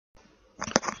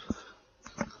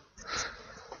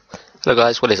Hello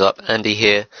guys, what is up? Andy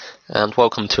here, and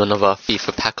welcome to another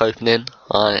FIFA pack opening.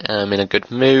 I am in a good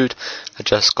mood. I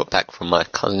just got back from my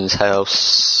cousin's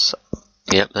house.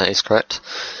 Yep, that is correct.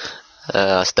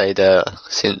 I've stayed there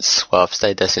since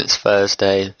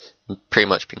Thursday. Pretty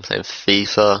much been playing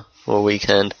FIFA all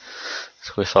weekend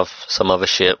with some other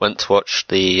shit. Went to watch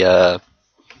the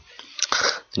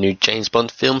new James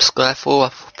Bond film, Skyfall. I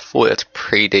thought it was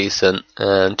pretty decent,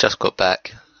 and just got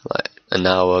back like an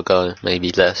hour ago, maybe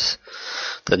less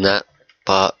than that,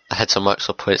 but I had some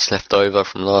Microsoft points left over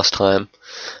from last time.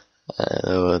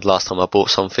 Last time I bought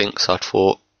something, so I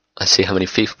thought I'd see how many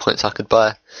FIFA points I could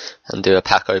buy and do a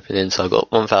pack opening. So I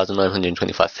got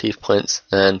 1,925 FIFA points,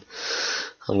 and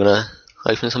I'm gonna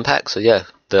open some packs. So yeah,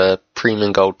 the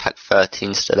Premium Gold Pack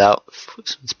 13 still out.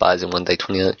 It expires in 1 day,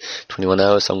 21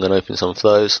 hours. So I'm gonna open some of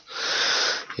those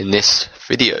in this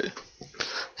video.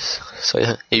 So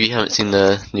yeah, if you haven't seen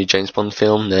the new James Bond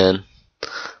film, then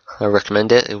I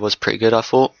recommend it. It was pretty good, I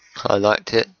thought. I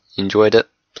liked it, enjoyed it.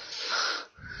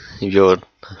 If you're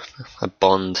a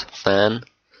Bond fan,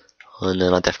 and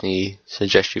then I definitely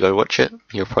suggest you go watch it.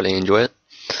 You'll probably enjoy it.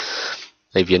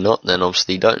 If you're not, then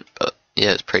obviously don't. But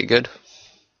yeah, it's pretty good.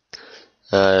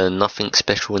 Nothing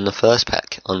special in the first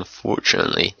pack,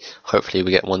 unfortunately. Hopefully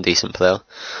we get one decent player.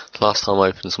 Last time I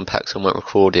opened some packs and went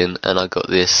recording, and I got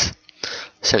this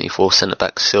 74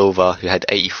 centre-back Silva who had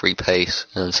 83 pace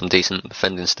and some decent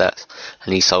defending stats,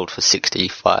 and he sold for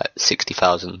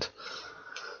 60,000.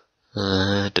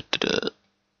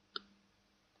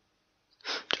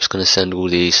 Just going to send all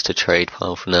these to trade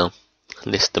pile for now.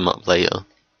 List them up later.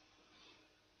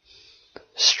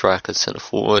 Striker, centre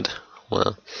forward.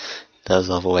 Well, that's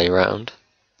the other way around.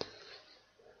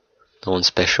 No one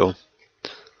special.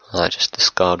 I just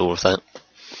discard all of that.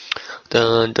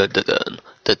 Dun.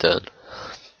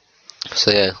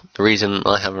 So yeah, the reason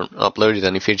I haven't uploaded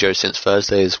any videos since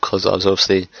Thursday is because I was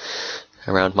obviously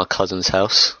around my cousin's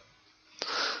house,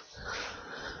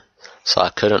 so I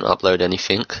couldn't upload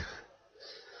anything.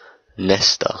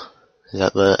 Nesta, is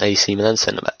that the AC Milan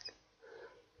centre back?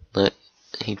 No,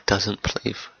 he doesn't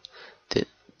play.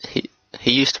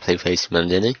 He used to play for AC Milan,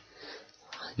 didn't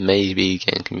he? Maybe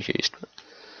getting confused. But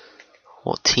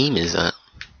what team is that?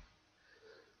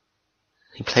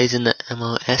 He plays in the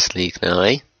MLS league now,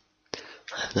 eh?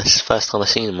 That's the first time I've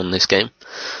seen him on this game.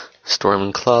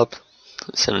 Storman Club,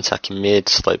 centre attacking mid,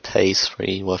 slow pace,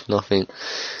 free, worth nothing.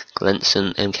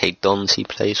 Glenson, MK Dons he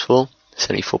plays for,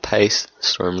 74 pace,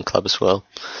 Storman Club as well.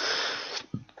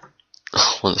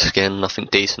 Once again, nothing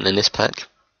decent in this pack.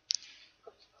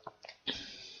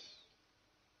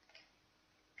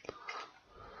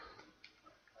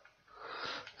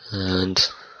 And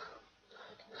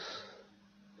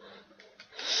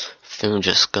I think I'm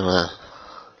just gonna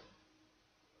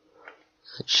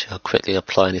I'll quickly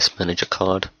apply this manager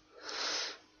card.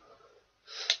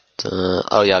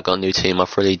 Oh yeah, I got a new team. I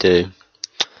really do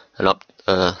an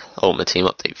Ultimate Team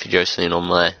update video soon on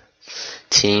my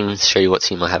team. Show you what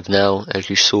team I have now. As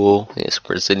you saw, it's a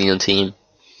Brazilian team.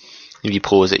 If you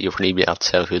pause it, you'll probably be able to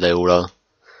tell who they all are.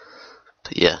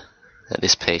 But yeah, at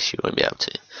this pace, you won't be able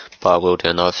to. But I will do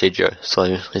another video. So,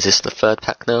 is this the third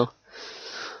pack now?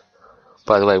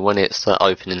 By the way, when it's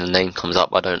opening, the name comes up,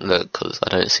 I don't look because I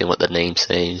don't see what the name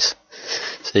says.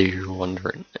 So you're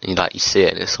wondering, you see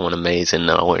it, and it's someone amazing, and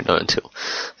I won't know until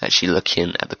actually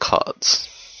looking at the cards.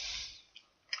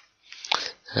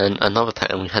 And another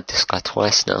pattern, we had this guy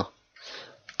twice now.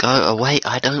 Go away,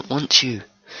 I don't want you.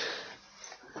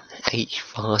 8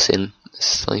 passing,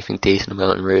 it's not even decent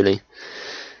amount really.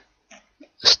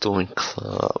 Storing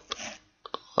Club.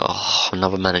 Oh,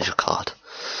 another manager card.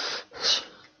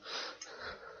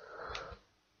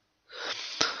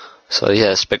 So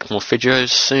yeah, expect more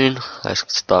videos soon. I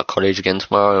start college again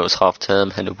tomorrow. It was half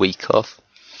term, had a week off.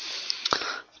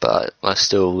 But I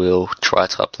still will try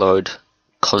to upload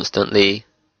constantly.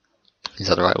 Is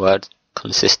that the right word?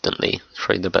 Consistently. It's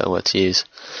probably the better word to use.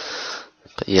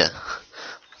 But yeah,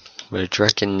 we're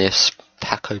dragging this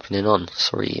pack opening on.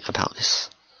 Sorry about this.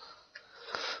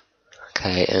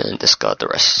 Okay, and discard the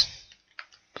rest.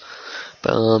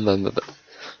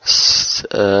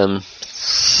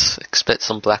 Expect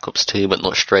some Black Ops 2, but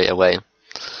not straight away.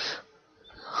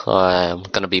 I'm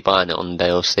going to be buying it on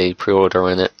DLC,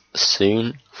 pre-ordering it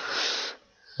soon,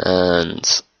 and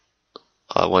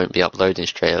I won't be uploading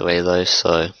straight away though,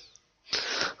 so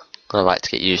I like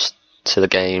to get used to the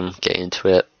game, get into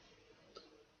it.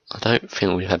 I don't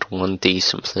think we've had one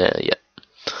decent player yet.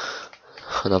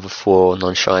 Another 4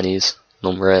 non-shinies,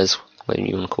 non-rares, whatever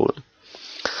you want to call them.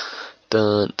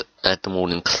 Don't add them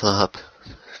all in club.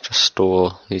 Just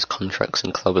store these contracts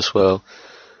in club as well.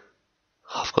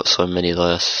 I've got so many of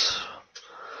those.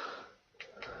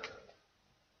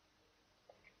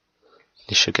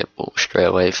 This should get bought straight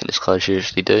away. Fitness cards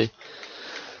usually do.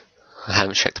 I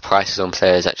haven't checked the prices on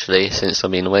players actually since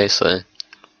I've been away, so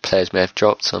players may have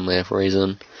dropped, some may have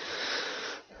risen.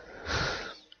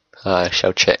 I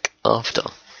shall check after.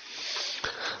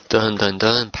 Dun dun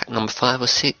dun, pack number 5 or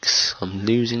 6. I'm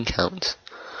losing count.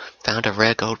 Found a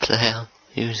rare gold player.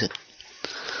 Who's it?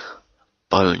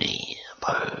 Boney.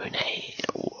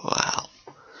 Wow.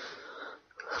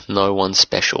 No one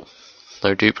special.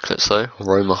 No duplicates though.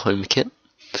 Roma home kit.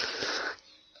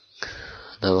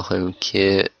 Another home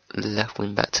kit. Left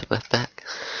wing back to left back.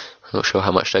 I'm not sure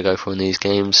how much they go for in these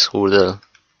games. All the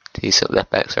decent left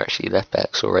backs are actually left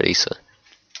backs already, so.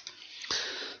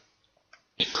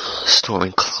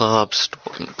 Storing club.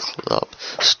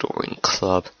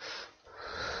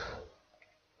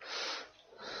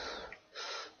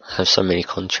 I have so many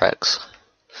contracts.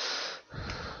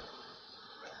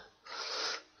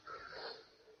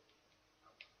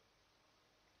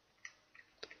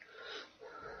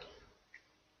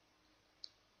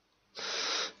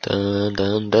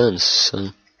 Dun. So,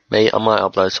 I might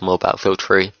upload some more Battlefield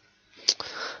 3.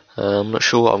 I'm not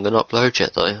sure what I'm going to upload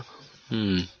yet though.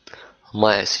 I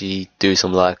might actually do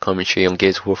some live commentary on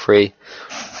Gears of War 3.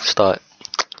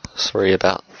 Sorry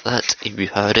about that if you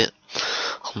heard it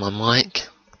on my mic.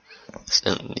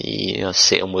 It's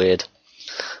sitting weird.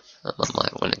 My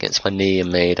mic went against my knee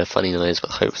and made a funny noise,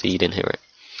 but hopefully you didn't hear it.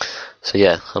 So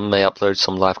yeah, I may upload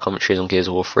some live commentaries on Gears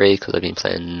of War 3 because I've been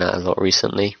playing that a lot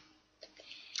recently.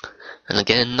 And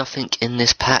again, nothing in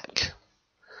this pack.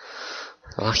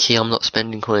 Lucky I'm not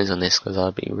spending coins on this because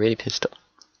I'd be really pissed off.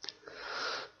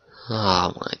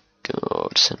 Oh my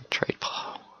god, send trade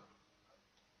pile.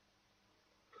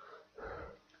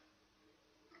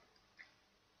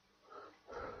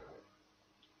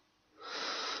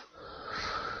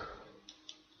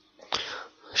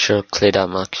 I should have cleared out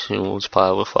my rewards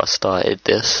pile before I started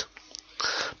this.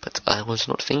 But I was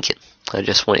not thinking. I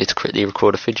just wanted to quickly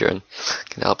record a video and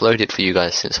get it uploaded for you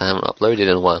guys since I haven't uploaded in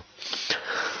a while.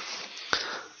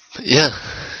 But yeah.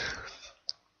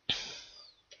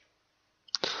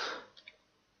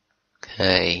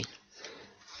 Okay.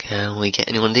 Can we get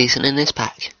anyone decent in this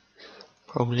pack?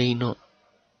 Probably not.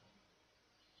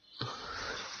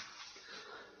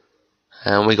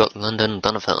 And we got London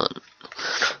Donovan.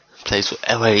 Plays for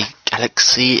LA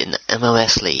Galaxy in the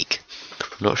MLS League.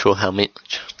 I'm not sure how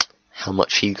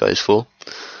much he goes for.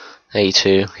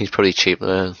 82, he's probably cheap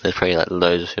though. There's probably like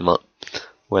loads of him up.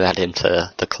 We'll add him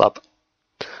to the club.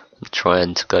 I'm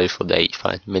trying to go for the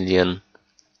 85 million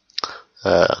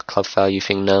club value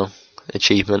thing now.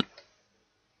 Achievement.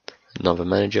 Another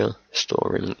manager.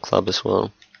 Storeroom club as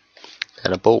well.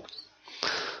 And a ball.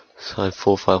 So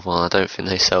 451, I don't think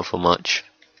they sell for much.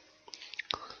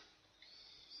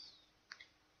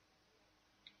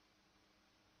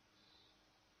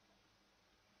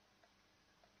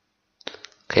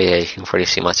 Okay, yeah, you can probably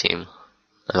see my team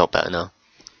a lot better now.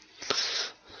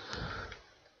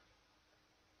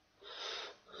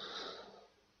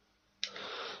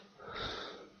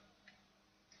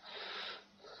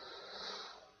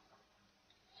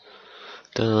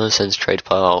 Send to trade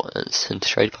pile and send to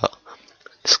trade pile.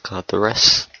 Discard the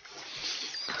rest.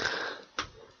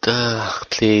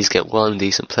 Please get one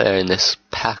decent player in this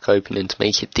pack opening to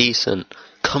make it decent.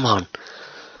 Come on.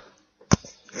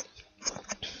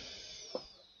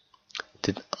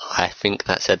 I think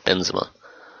that said Benzema.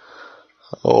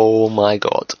 Oh my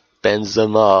god.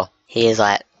 Benzema. He is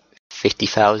like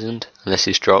 50,000 unless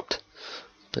he's dropped.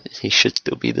 But he should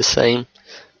still be the same.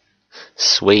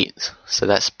 Sweet. So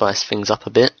that spiced things up a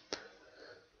bit.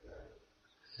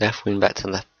 Left wing back to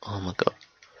left. Oh my god.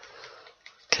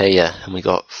 Okay, yeah, and we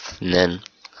got Nen.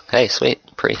 Hey, sweet.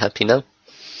 Pretty happy now.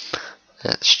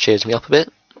 That cheers me up a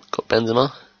bit. Got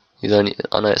Benzema. He's only.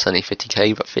 I know it's only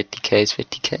 50k, but 50k is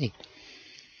 50k.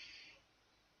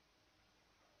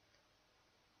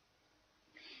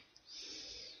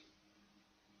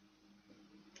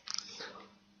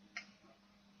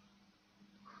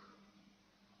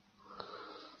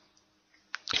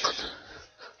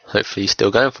 Hopefully he's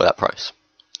still going for that price.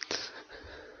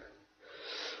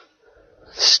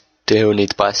 Still need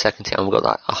to buy a second team. I've got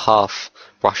like a half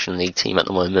Russian league team at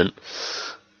the moment.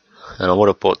 And I would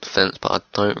have bought defence, but I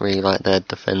don't really like their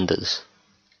defenders.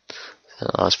 So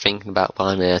I was thinking about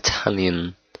buying an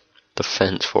Italian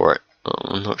defence for it.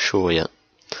 I'm not sure yet.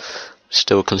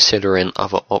 Still considering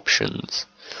other options.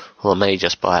 Or I may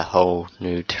just buy a whole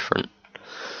new different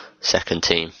second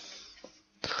team.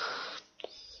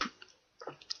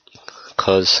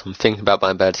 Because I'm thinking about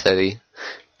buying Balotelli,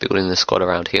 building the squad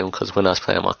around him, because when I was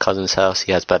playing at my cousin's house,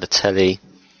 he has Balotelli,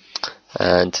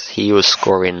 and he was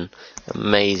scoring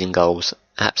amazing goals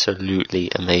absolutely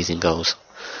amazing goals.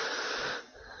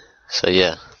 So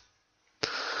yeah.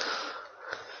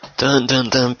 Dun dun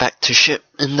dun, back to ship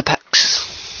in the packs.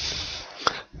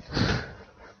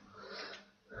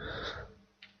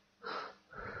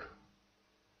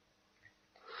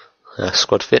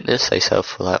 Squad fitness, they sell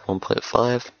for like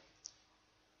 1.5.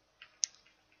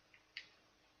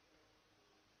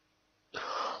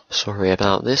 Sorry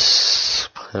about this.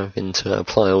 Having to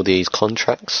apply all these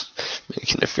contracts,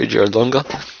 making the video longer.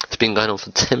 It's been going on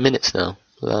for 10 minutes now.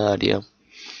 Bloody hell.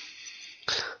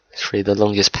 It's really the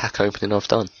longest pack opening I've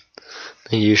done.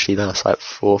 They usually last like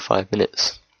 4 or 5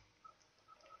 minutes.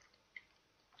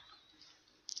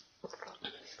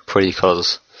 Probably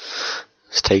because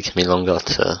it's taking me longer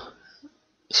to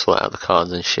sort out the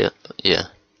cards and shit, but yeah.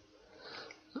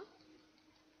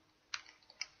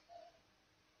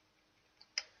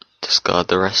 Discard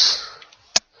the rest.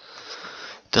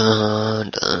 Dun,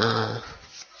 dun.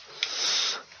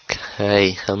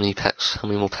 Okay, how many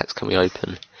more packs can we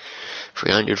open?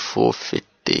 300,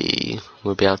 450.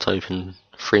 We'll be able to open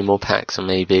 3 more packs and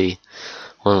maybe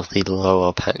one of the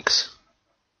lower packs.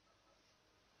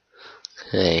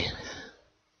 Okay.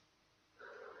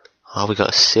 Oh, we got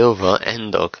a silver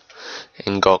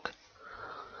Ngog.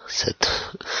 Said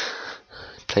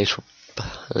plays for.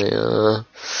 I'm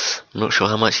not sure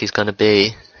how much he's gonna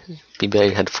be. He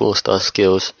barely had 4-star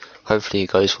skills. Hopefully he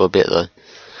goes for a bit though.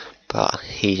 But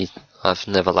I've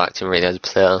never liked him really as a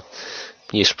player.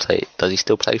 He used to play. Does he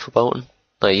still play for Bolton?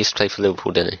 No, he used to play for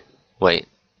Liverpool, didn't he? Wait,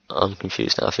 I'm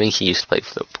confused now. I think he used to play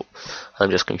for Liverpool.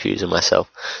 I'm just confusing myself.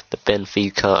 The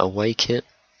Benfica away kit.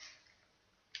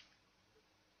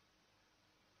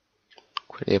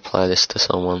 Quickly apply this to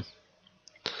someone.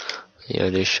 Yeah,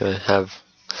 they should have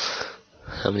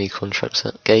how many contracts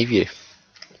that gave you.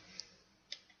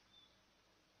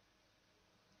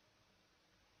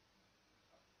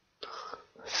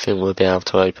 I think we'll be able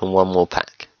to open 1 more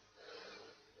pack.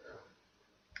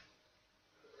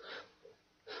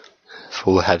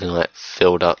 For having like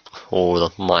filled up all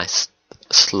of my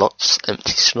slots,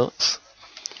 empty slots.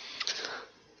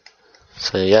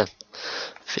 So yeah.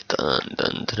 Dun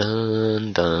dun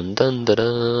dun dun dun dun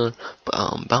dun.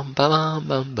 Bum bum bum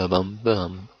bum bum bum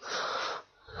bum.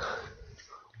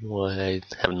 Well, I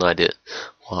have no idea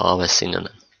what I was singing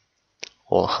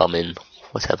or humming,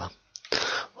 whatever.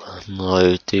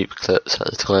 No duplicates at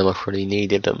the time. I probably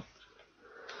needed them.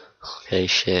 Okay,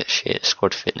 shit.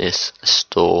 Squad fitness,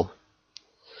 store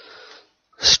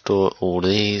all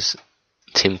these.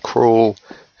 Tim Krul,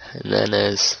 and then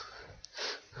there's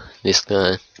this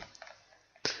guy.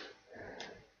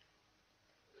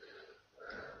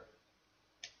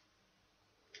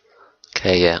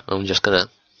 Okay, yeah, I'm just gonna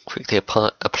quickly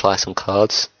apply some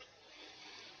cards.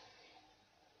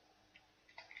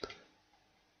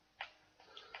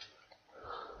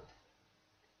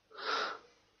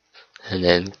 And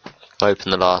then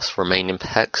open the last remaining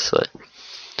packs, so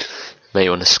may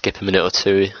want to skip a minute or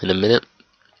two in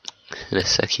a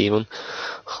sec even.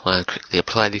 I'll quickly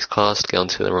apply these cards to get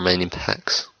onto the remaining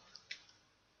packs.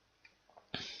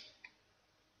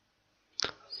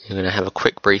 I'm going to have a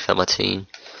quick brief at my team.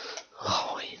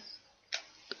 Oh, wait.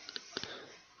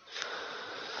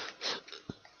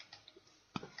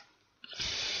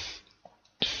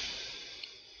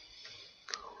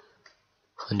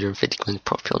 £150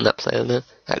 profit on that player there.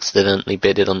 Accidentally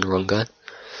bidded on the wrong guy.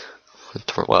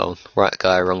 Well, right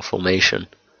guy, wrong formation.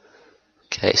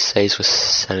 Okay, saves with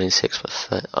 76 with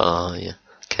 30. Oh, yeah.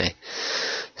 Okay.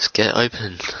 Let's get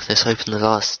open. Let's open the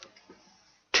last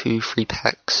 2-3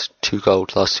 packs. 2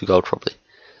 gold. Last 2 gold, probably.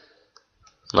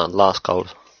 No, last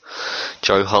gold.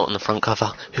 Joe Hart on the front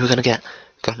cover. Who are we going to get?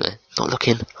 Go there. Not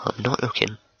looking. I'm not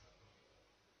looking.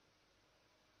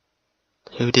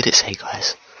 Who did it say,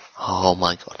 guys? Oh,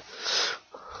 my God.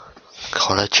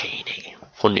 Colaccini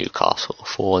for Newcastle.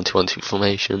 4-1-2-1-2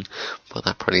 formation. But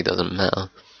that probably doesn't matter.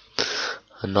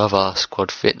 Another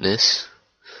squad fitness.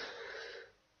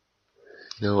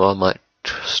 You know what, I might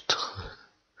just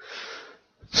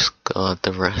discard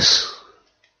the rest.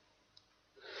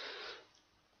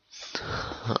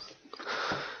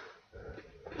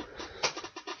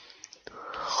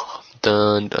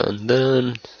 Dun dun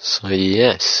dun. So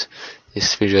yes,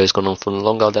 this video has gone on for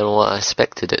longer than what I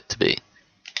expected it to be.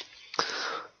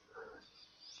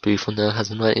 Buffon now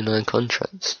has 99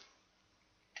 contracts.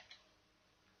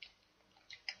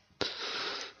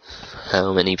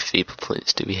 How many FIFA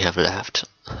points do we have left?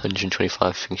 125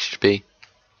 I think it should be.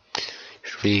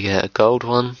 Should we get a gold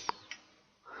one?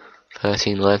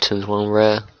 13 lanterns, 1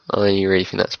 rare. I only really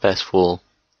think that's best for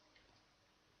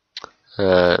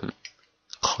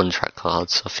contract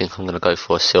cards. I think I'm going to go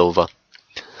for a silver.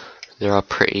 there are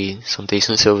some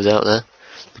decent silvers out there.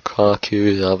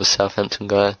 Lukaku, the other Southampton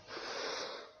guy.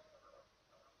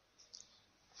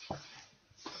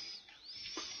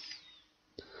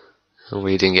 And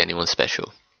we didn't get anyone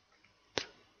special.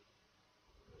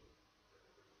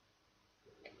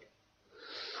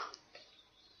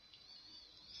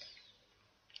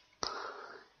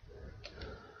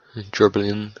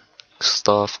 Dribbling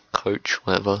staff coach,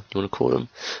 whatever you want to call them.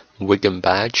 Wigan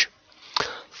badge.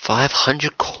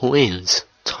 500 coins.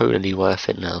 Totally worth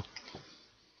it now.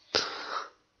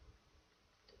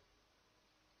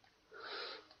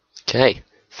 Okay,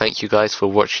 thank you guys for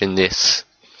watching this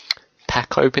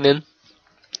pack opening.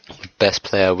 The best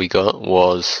player we got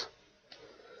was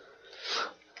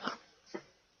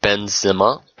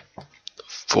Benzema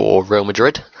for Real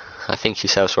Madrid. I think he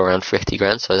sells for around 50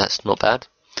 grand, so that's not bad.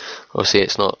 Obviously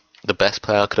it's not the best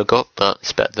player I could have got, but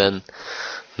it's better than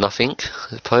nothing,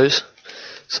 I suppose.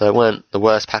 So it weren't the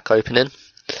worst pack opening.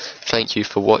 Thank you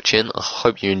for watching. I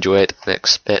hope you enjoyed, and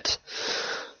expect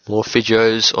more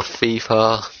videos of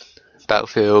FIFA,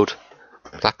 Battlefield,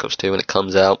 Black Ops 2 when it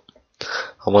comes out.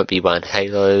 I won't be buying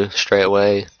Halo straight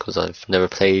away because I've never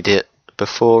played it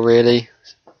before really.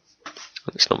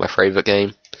 It's not my favourite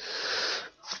game.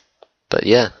 But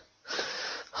yeah,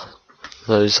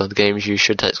 those are the games you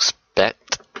should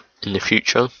expect in the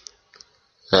future.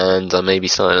 And I may be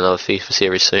starting another FIFA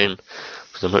series soon,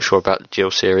 because I'm not sure about the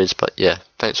Jill series. But yeah,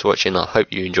 thanks for watching. I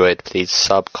hope you enjoyed. Please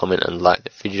sub, comment and like the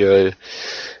video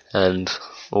and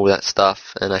all that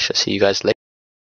stuff, and I shall see you guys later.